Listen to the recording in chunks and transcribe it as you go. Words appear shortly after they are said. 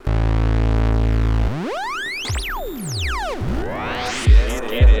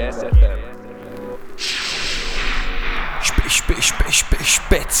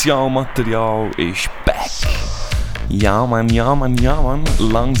Spezialmaterial ist back. Ja Mann.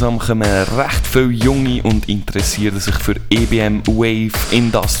 Langsam kommen recht viele Junge und interessieren sich für EBM, Wave,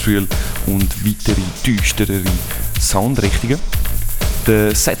 Industrial und weitere düsterere Soundrichtungen.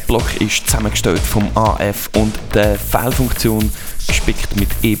 Der Setblock ist zusammengestellt vom AF und der Fehlfunktion, gespickt mit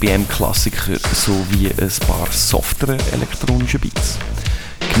EBM-Klassikern sowie ein paar softere elektronische Beats.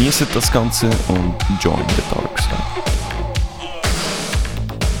 Genießt das Ganze und join the dark side.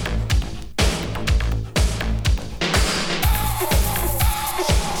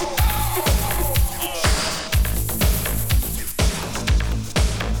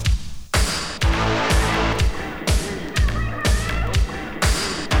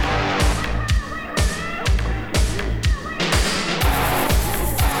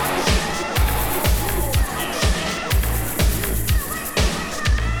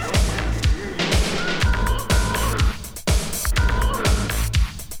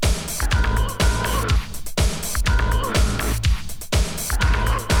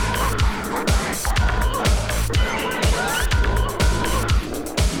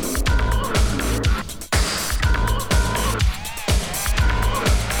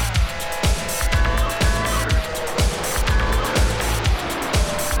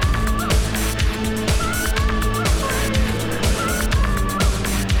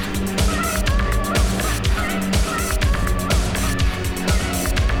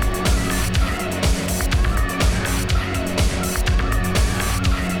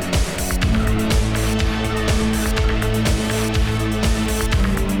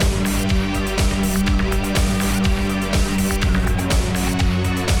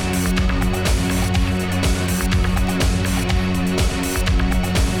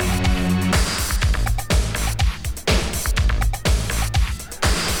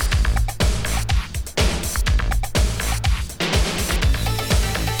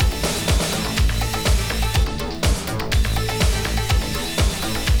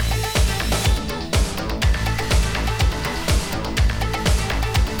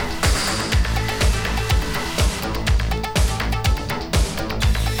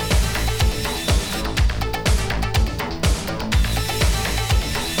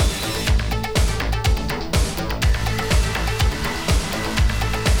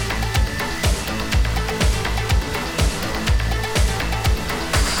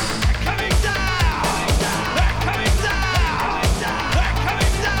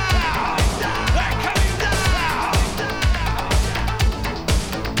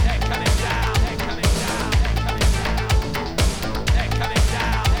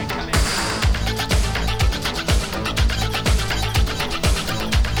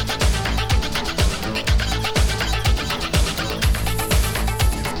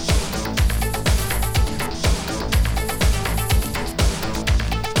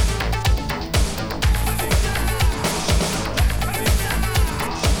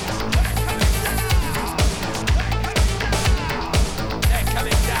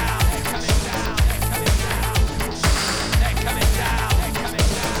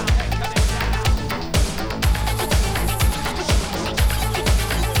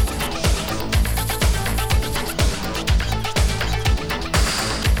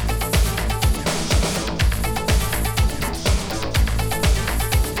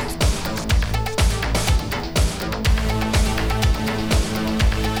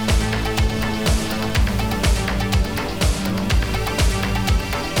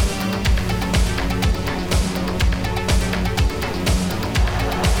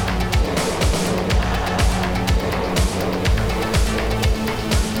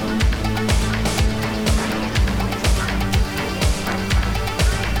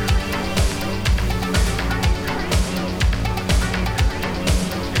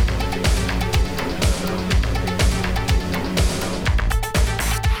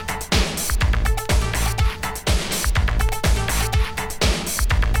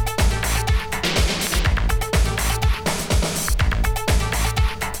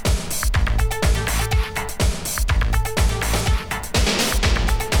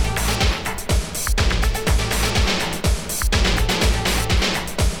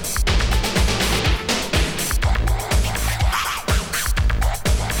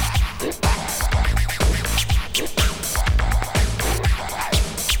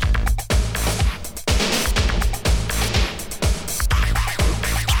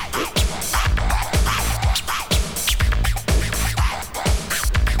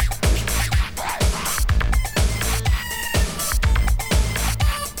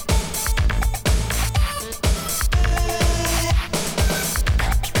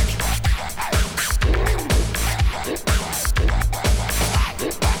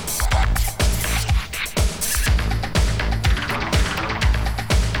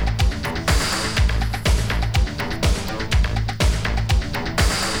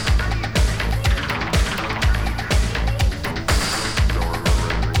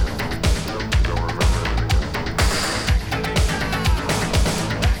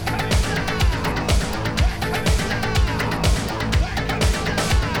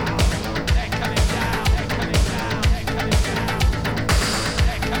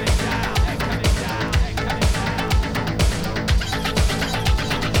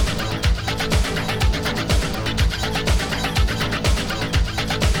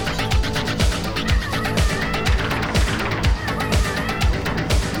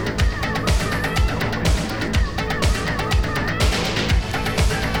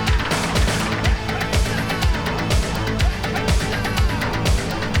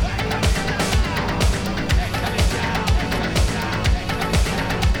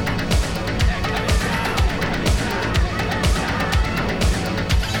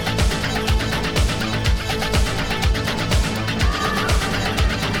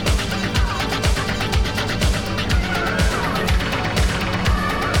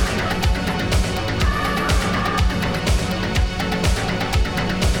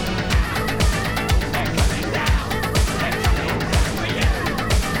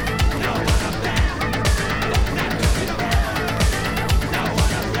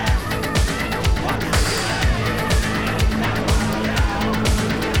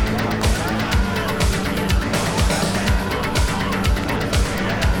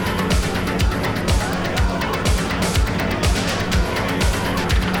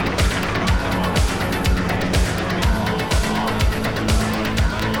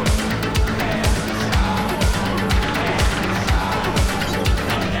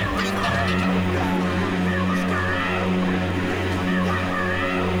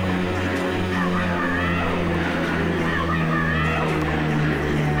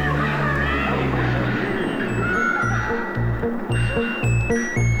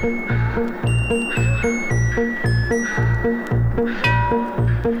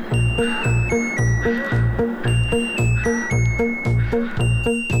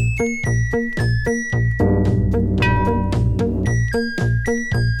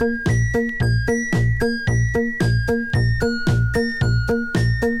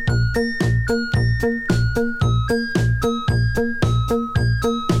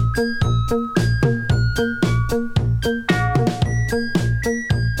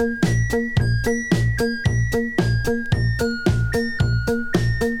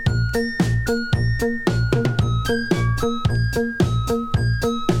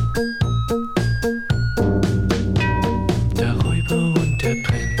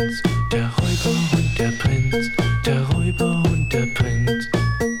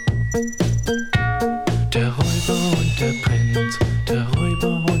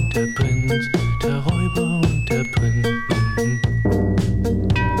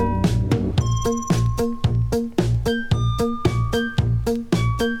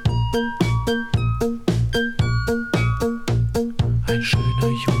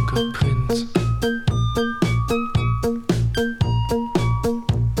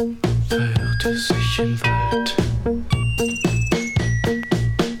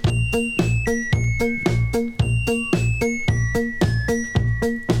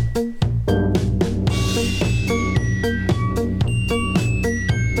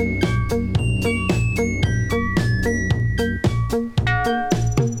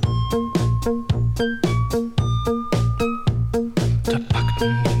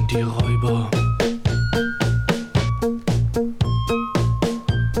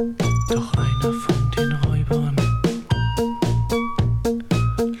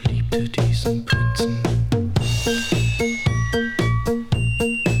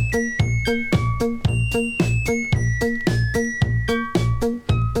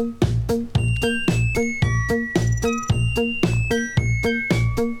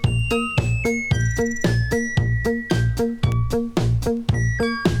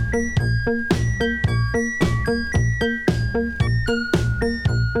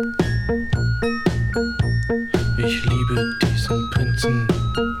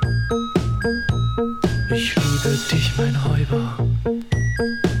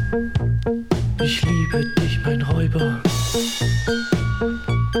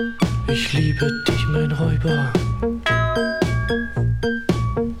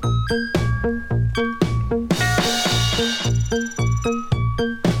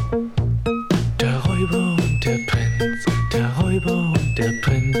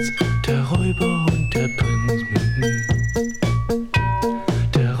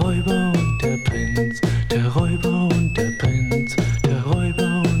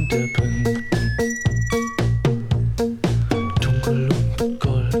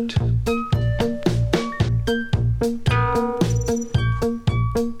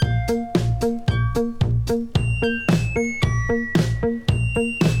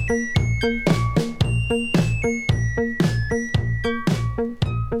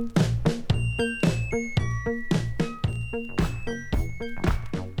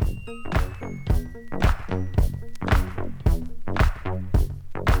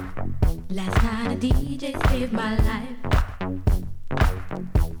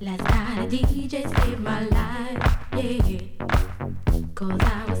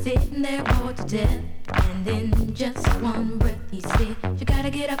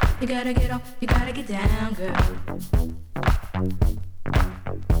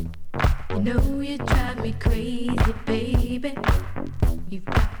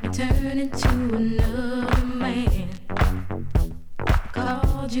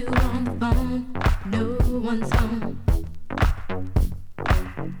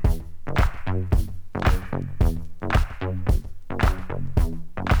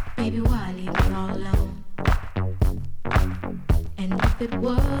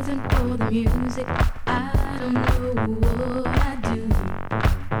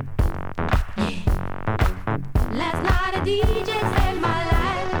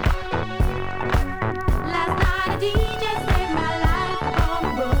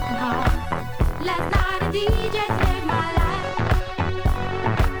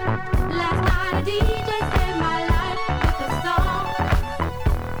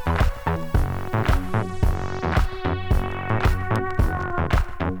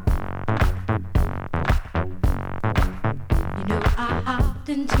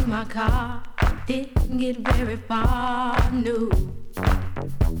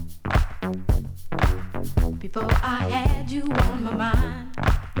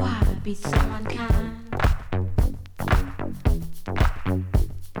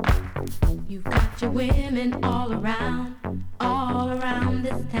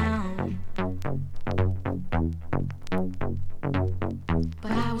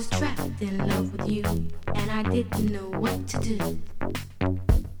 was trapped in love with you, and I didn't know what to do.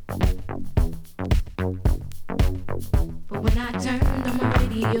 But when I turned on my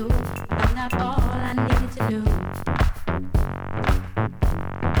radio, I found out all I needed to know.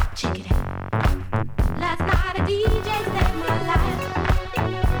 Check it out. Last night a DJ saved my life.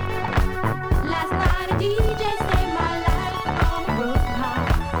 Last night a DJ saved my life from a broken heart.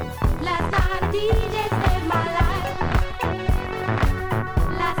 Last night a DJ saved my life.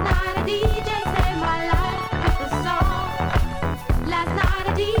 Last night a DJ saved my life with a song. Last night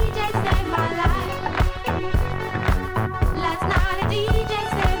a DJ saved my life. Last night a DJ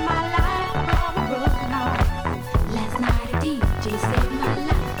saved my life from a broken heart. Last night a DJ saved my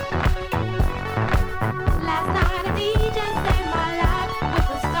life. Last night a DJ saved my life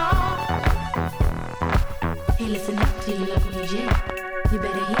with a song. Hey, listen up to your local DJ. You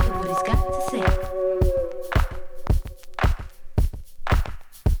better hear what he's got to say.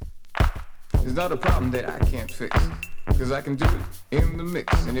 It's not a problem that I can't fix, cause I can do it in the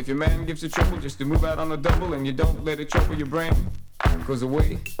mix. And if your man gives you trouble, just to move out on a double, and you don't let it trouble your brain, cause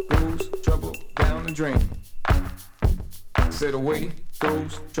away goes trouble down the drain. Said away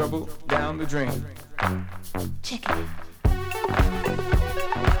goes trouble down the drain. Check it out.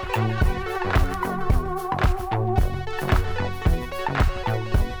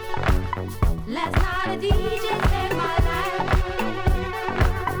 Last night a DJ saved my life.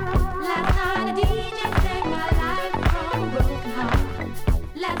 Last night a DJ saved my life from a broken heart.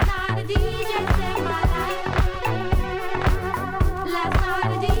 Last night a DJ saved my life. Last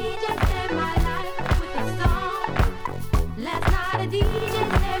night a DJ saved my life with a song. Last night a DJ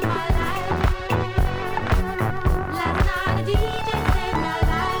saved my life. Last night a DJ saved my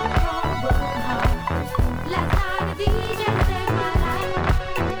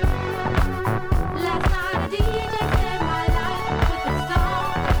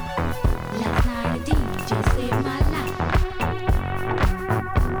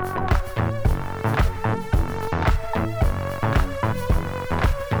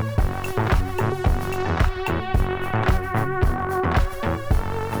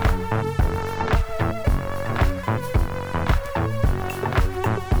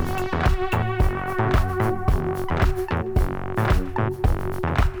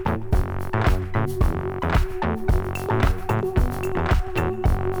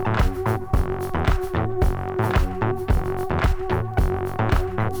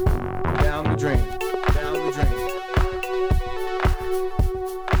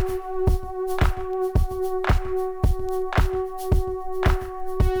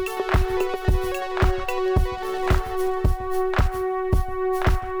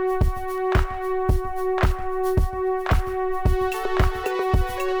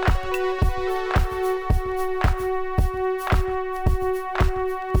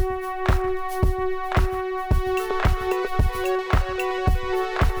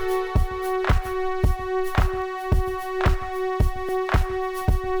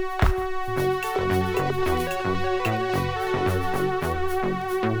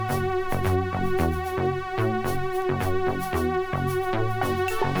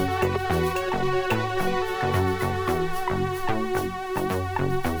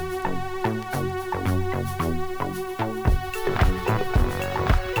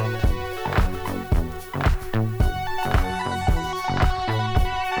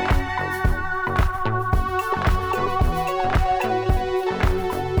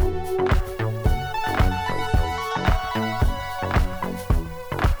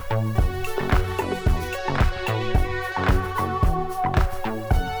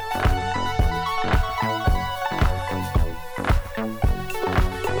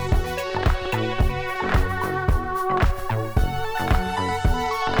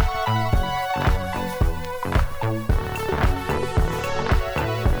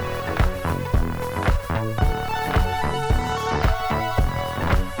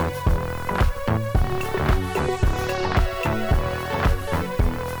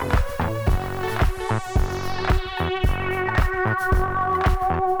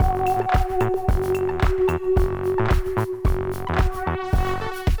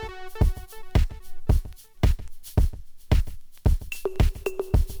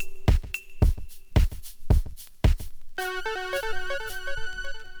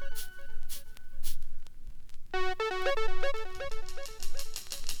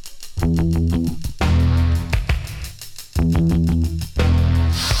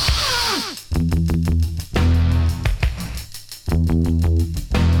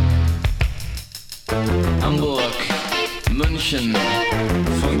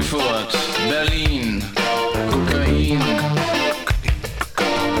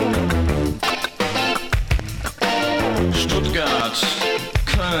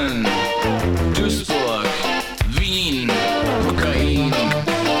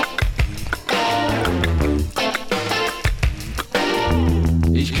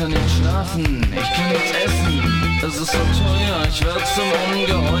Ich kann nicht schlafen, ich kann nichts essen. Es ist so teuer, ich werd zum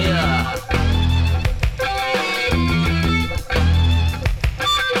Ungeheuer.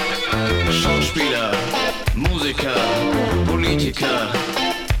 Schauspieler, Musiker, Politiker,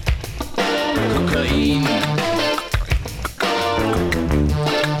 Kokain.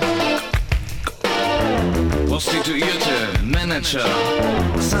 Prostituierte, Manager,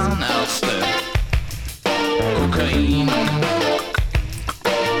 Zahnärzte, Kokain.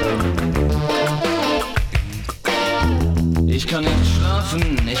 Ich kann nicht schlafen,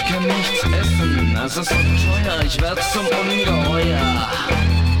 ich kann nichts essen. Es ist so teuer, ich werd zum Ungeheuer.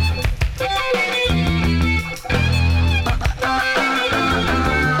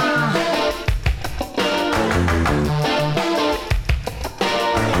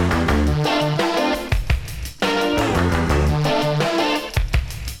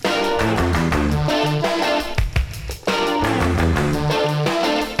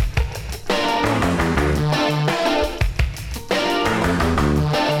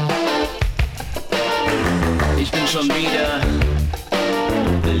 Schon wieder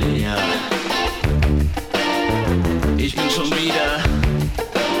leer. Ich bin schon wieder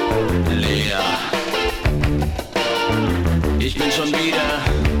leer. Ich bin schon wieder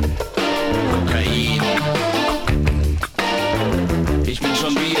Kokain. Ich bin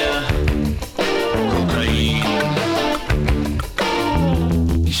schon wieder Kokain.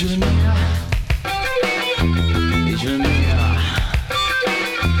 Ich will mehr. Ich will mehr.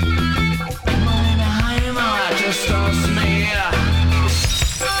 Ist das Meer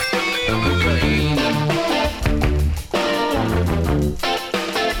Kokain.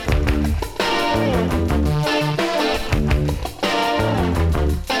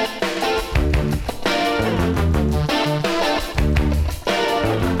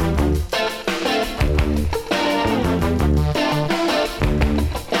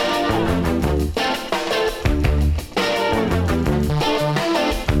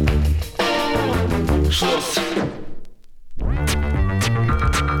 Schluss.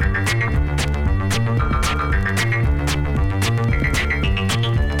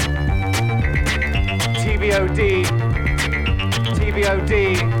 TVOD, TVOD,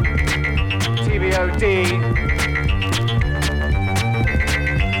 TVOD,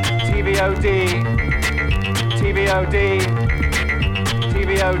 TVOD, TVOD,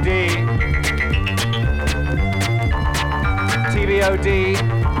 TVOD, TVOD,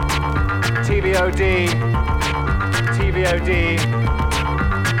 TVOD, TVOD.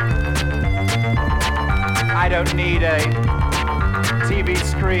 I don't need a TV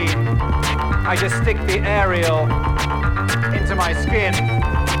screen. I just stick the aerial into my skin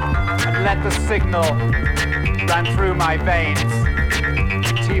and let the signal run through my veins.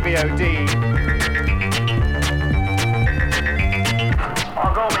 TVOD.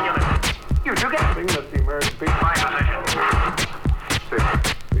 I'll go when you do get thing that the American people my position.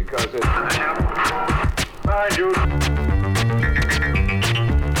 because it's fine, Jude.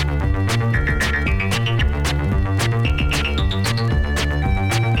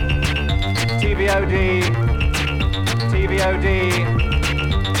 TVOD, TVOD,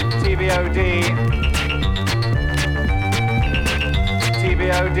 TVOD,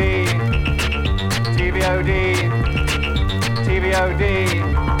 TVOD, TVOD, TVOD,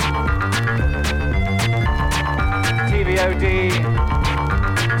 TVOD,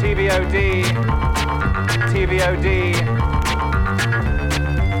 TVOD, TVOD.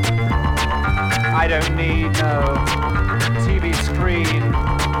 I don't need no TV screen.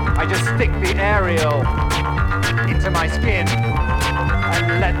 I just stick the aerial into my skin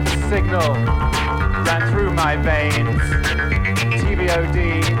and let the signal run through my veins. TVOD.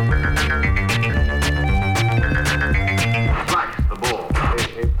 Flex the bull.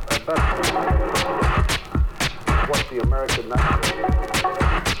 What the American national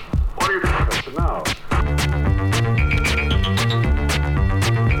What do you think? to know.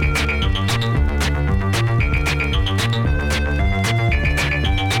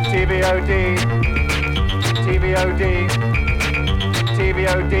 TVOD, TVOD,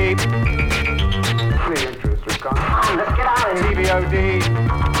 TVOD, The interest of Congress. Let's get out of here. TVOD,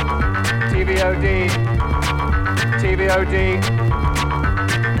 TVOD, TVOD,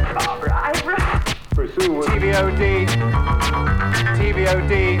 All right. Pursue with TVOD,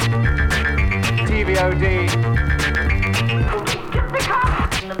 TVOD, TVOD, Get the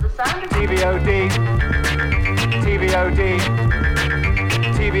combination of the sound of TVOD, TVOD,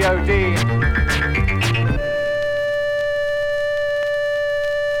 TVOD.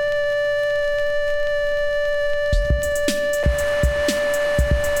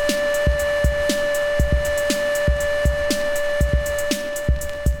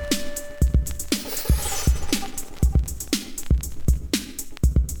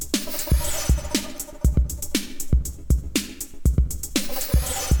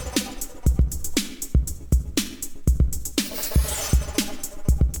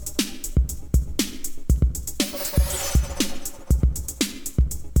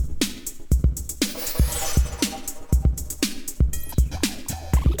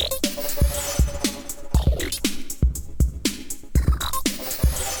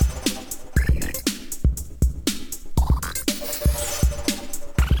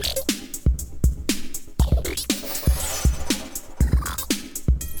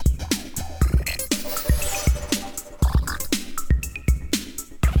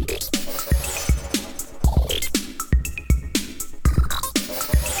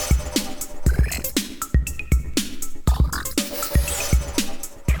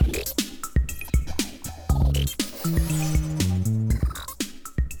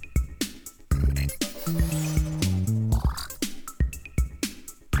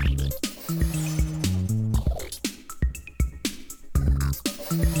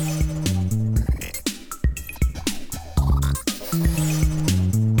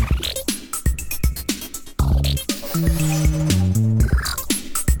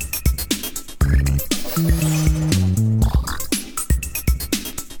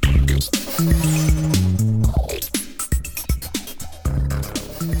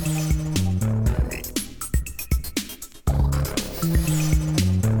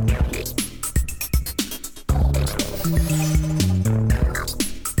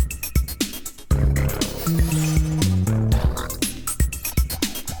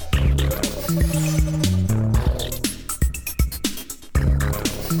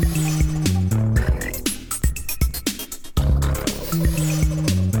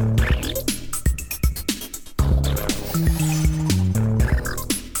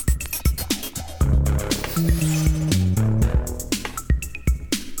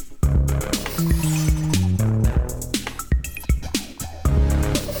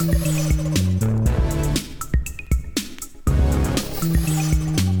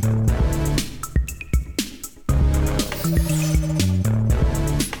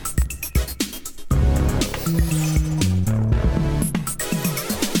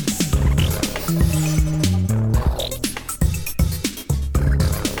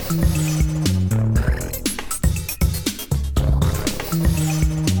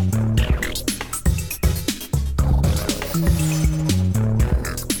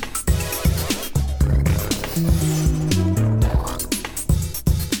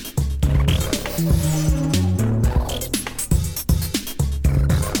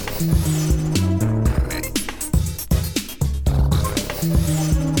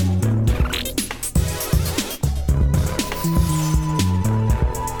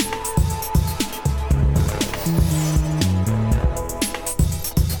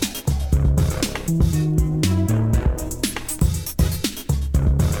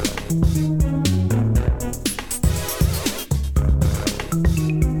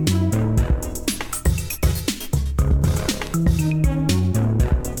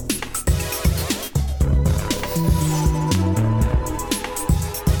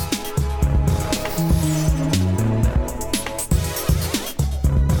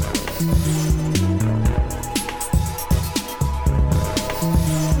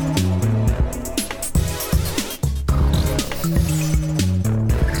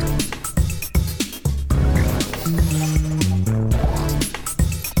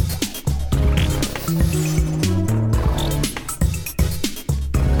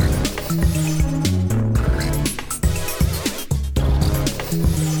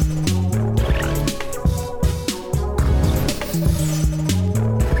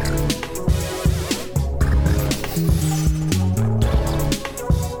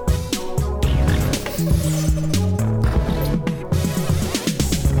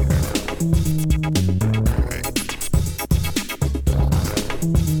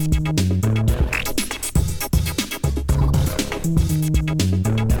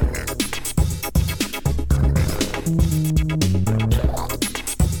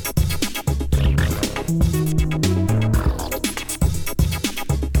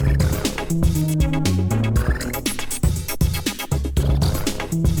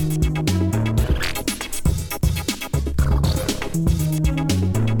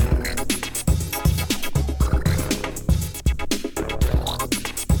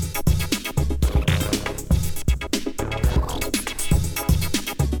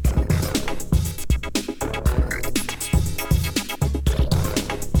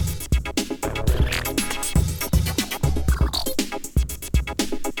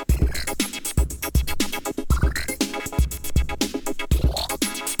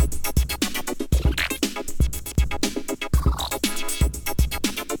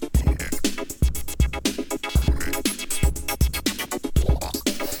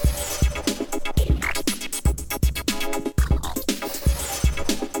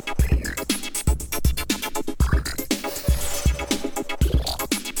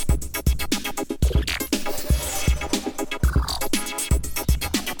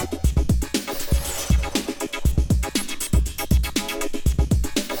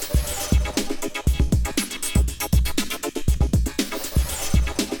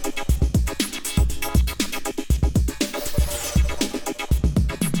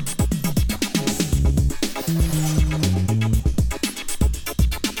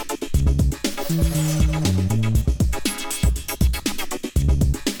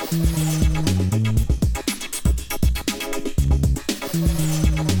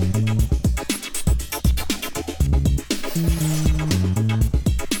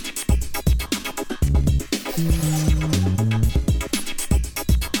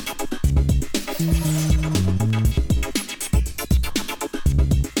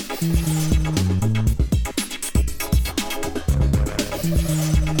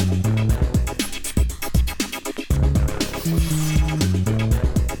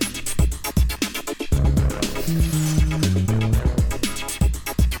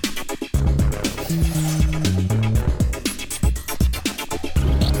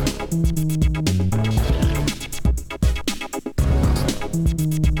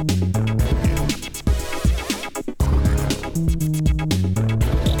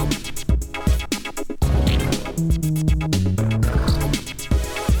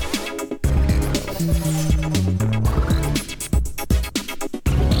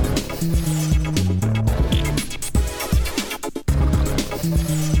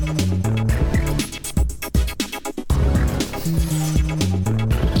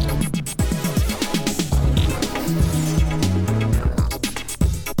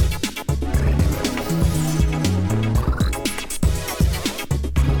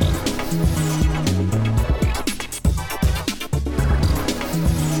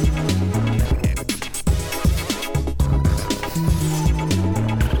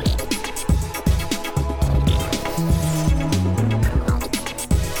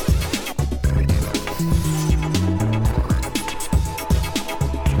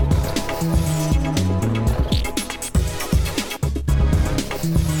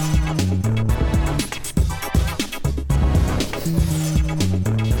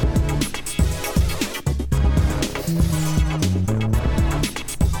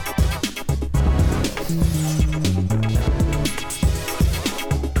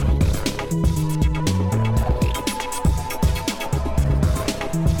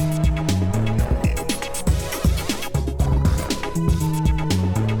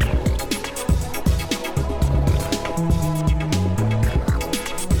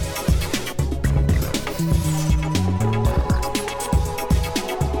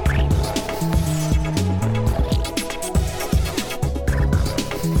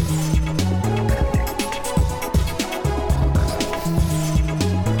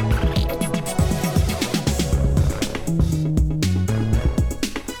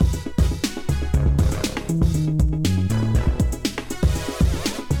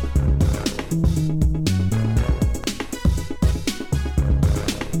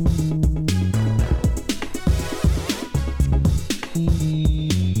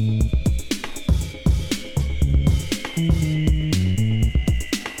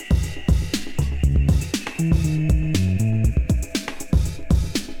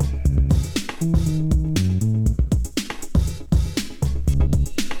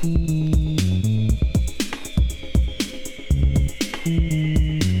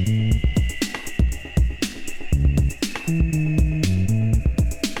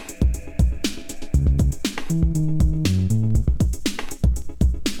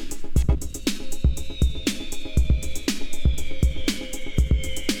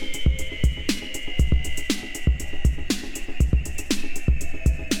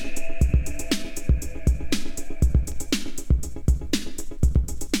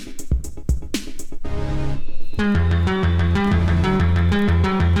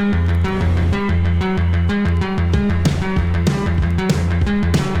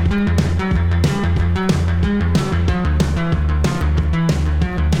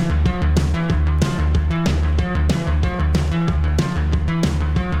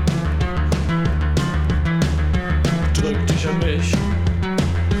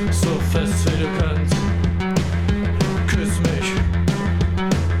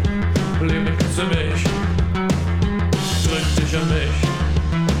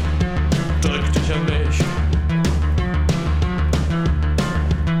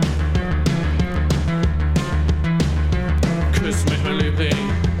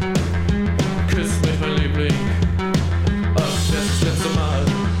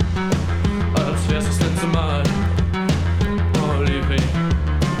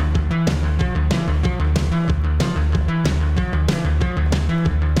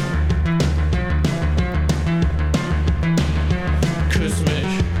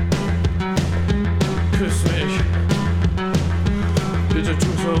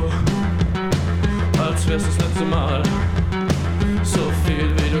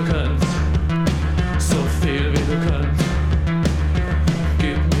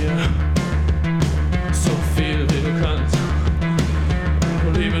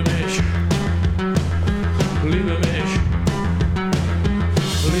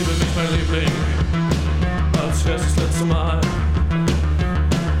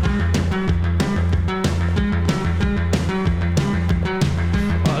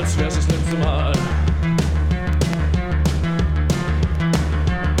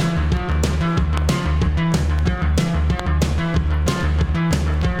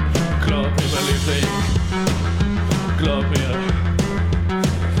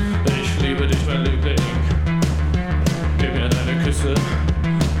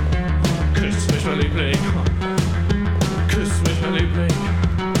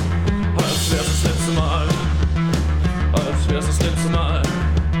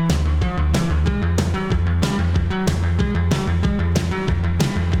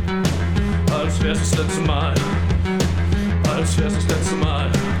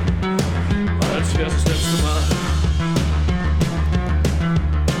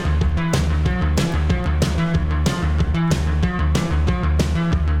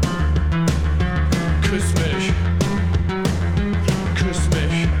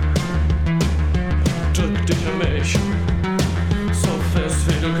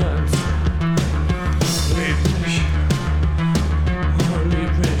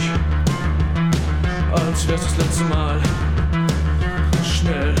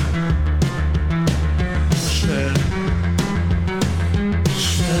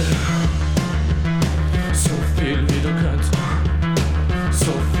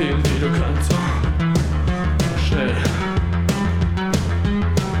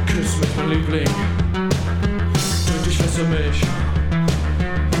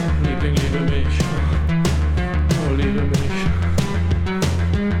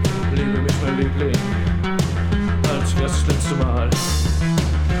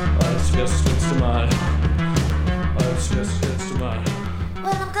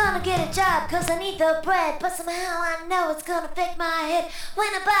 Well, I'm gonna get a job job, cause I need the bread. But somehow I know it's gonna affect my head when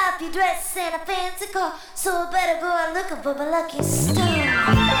I buy a few dresses and a fancy car. So I better go out looking for my lucky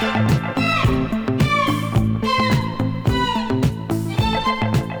star.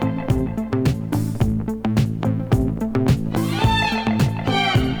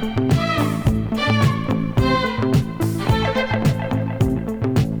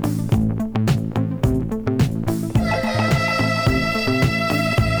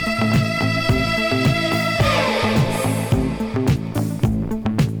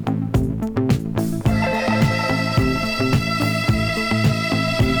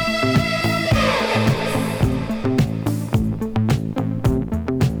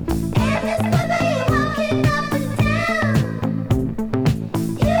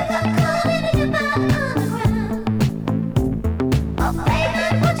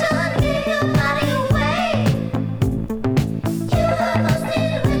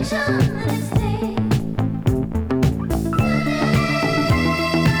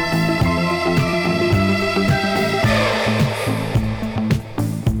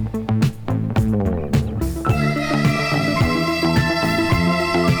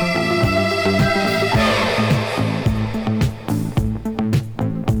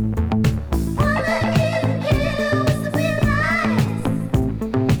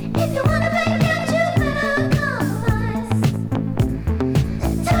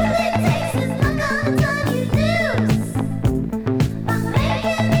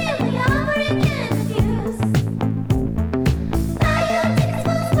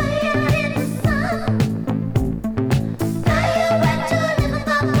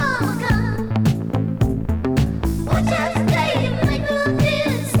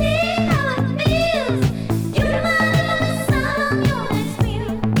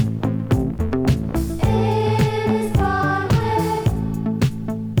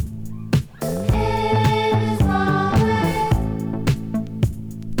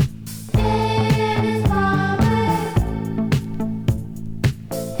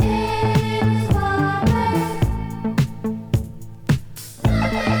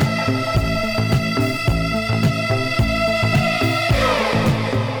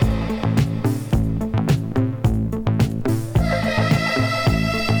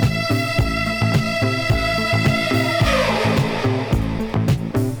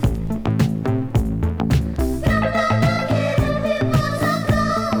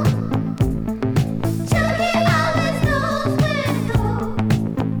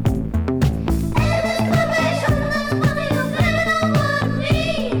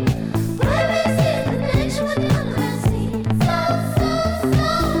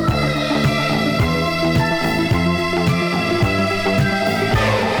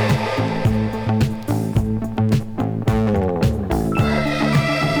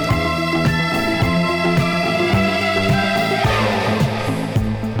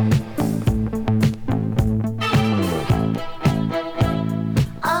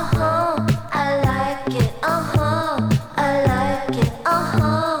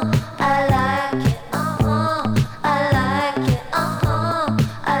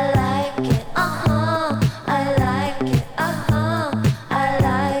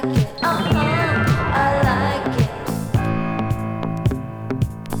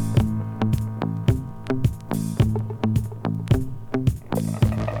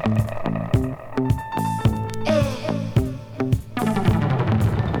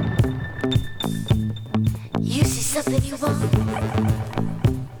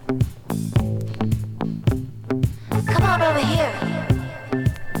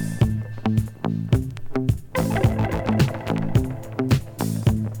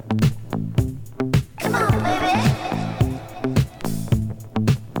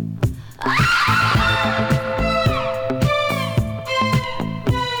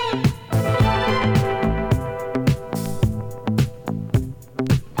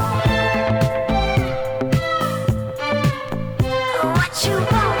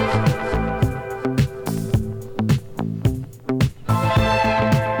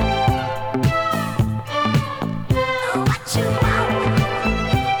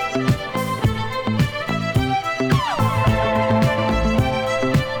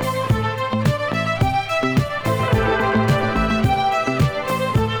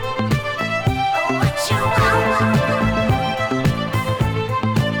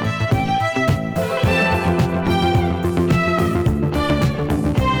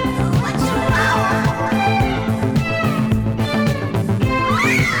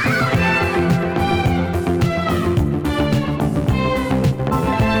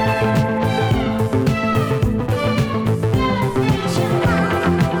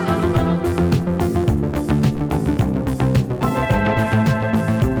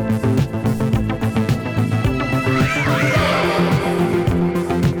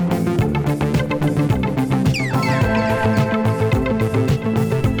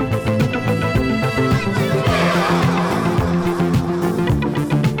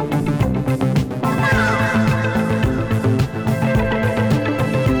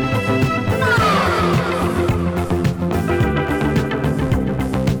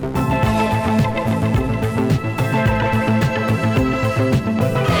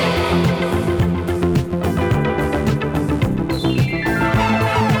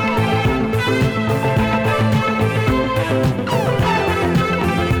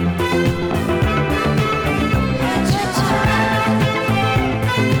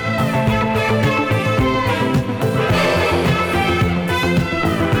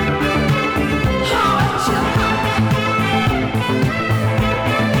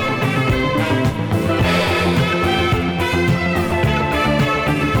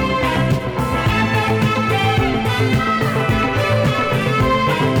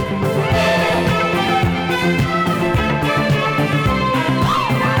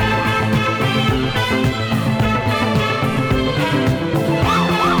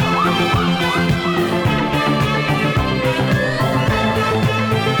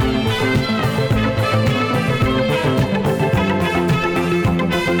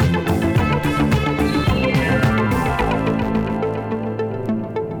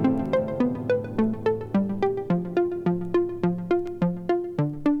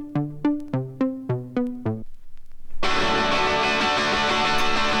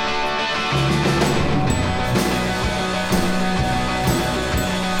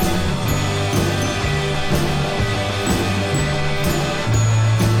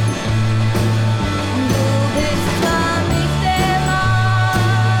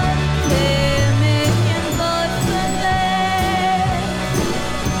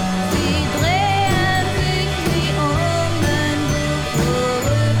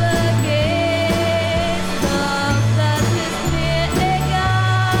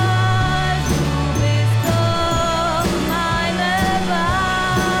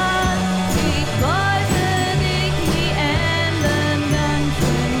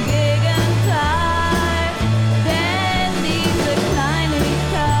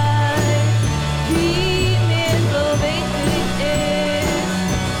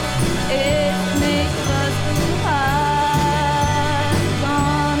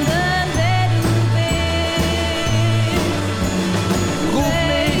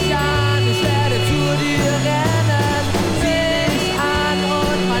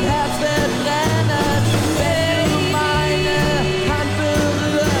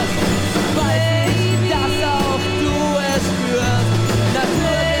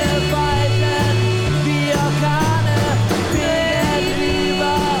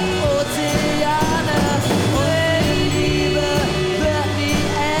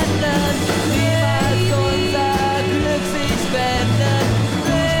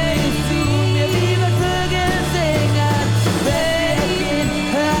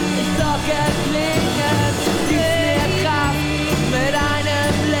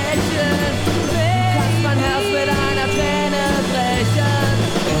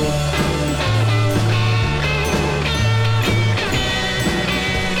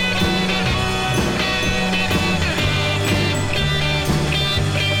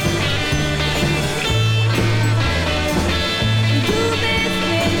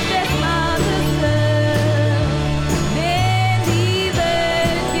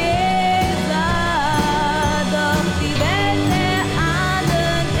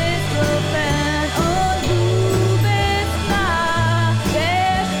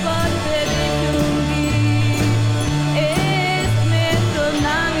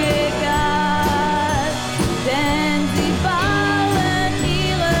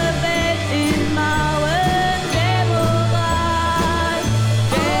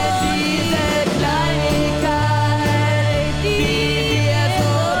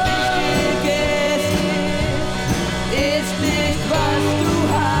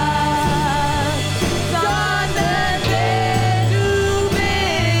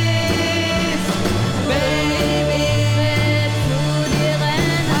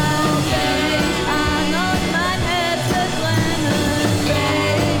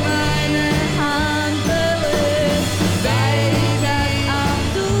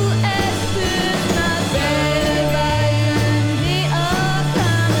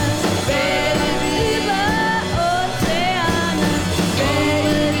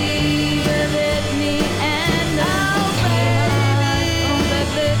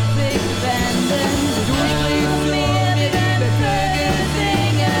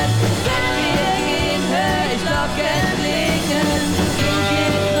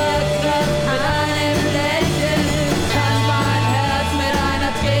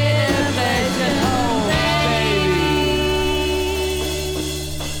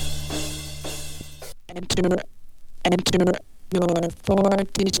 enter your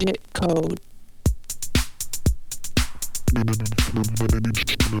 4-digit code.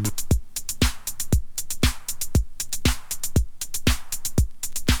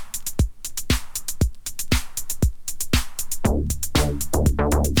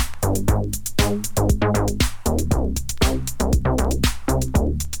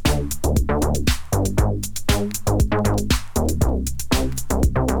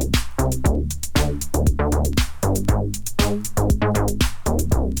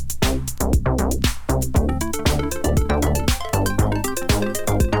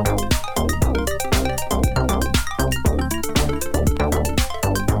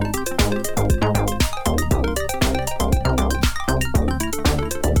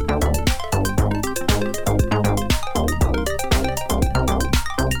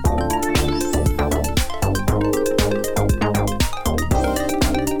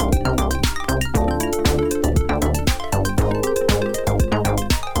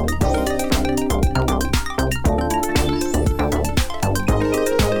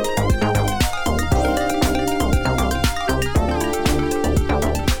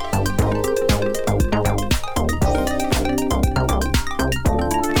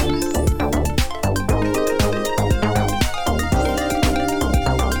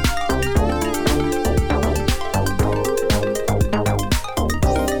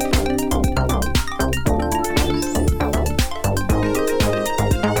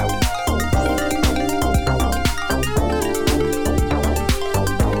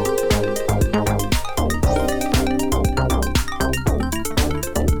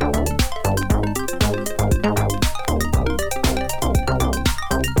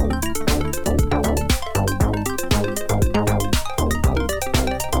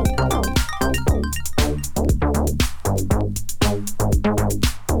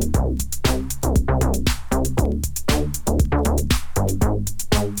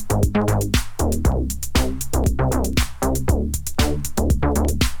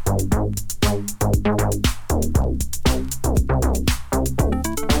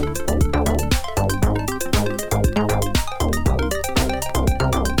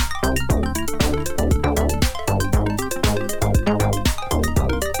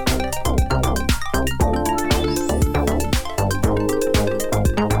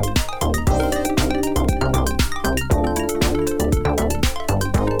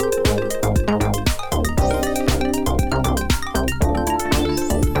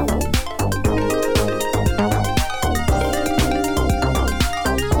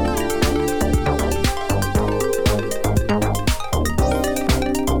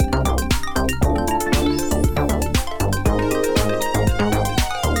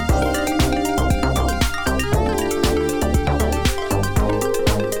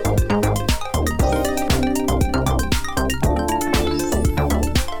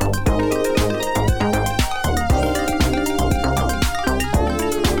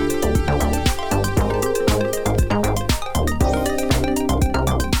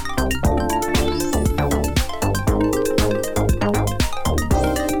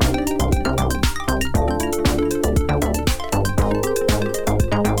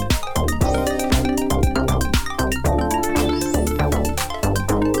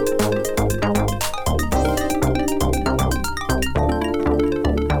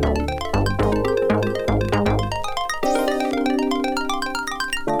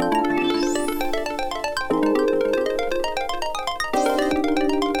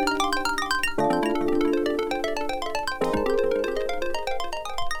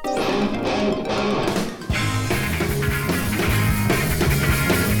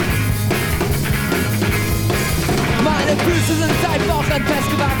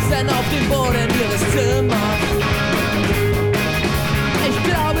 festgewachsen auf dem Boden ihres Zimmers. Ich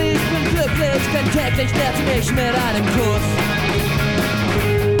glaube, ich bin glücklich, denn täglich nährt sie mich mit einem Kuss.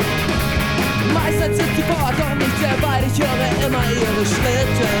 Meistens sind sie fort, doch nicht sehr weit, ich höre immer ihre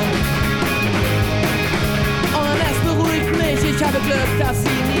Schritte. Und es beruhigt mich, ich habe Glück, dass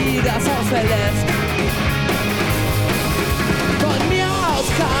sie nie das Haus verlässt. Von mir aus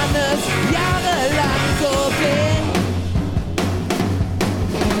kann es jahrelang so gehen.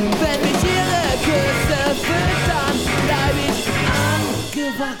 Wenn mich ihre Küsse füttern, bleib ich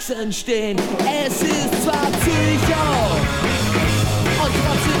angewachsen stehen. Es ist zwar Psycho, und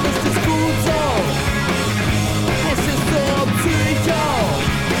trotzdem ist es gut so. Es ist so Psycho,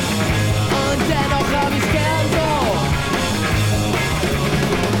 und dennoch hab ich's gern so.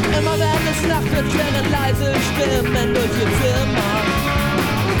 Immer wenn es Nacht wird, klirren leise Stimmen durch ihr Zimmer.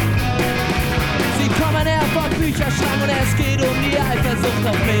 Sie kommen her vom Bücherschrank und es geht um die Eifersucht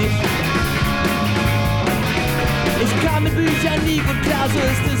auf mich. Bücher nie gut klar, so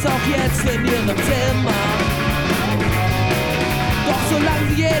ist es auch jetzt in ihrem Zimmer. Doch solange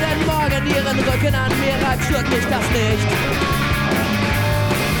sie jeden Morgen ihren Rücken an mir reibt, stört mich das nicht.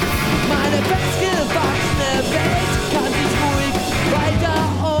 Meine festgewachsene Welt kann sich ruhig weiter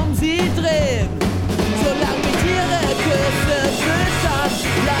um sie drehen. Solange mich ihre Küsse füttern,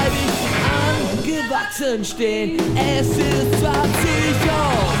 bleib ich angewachsen stehen. Es ist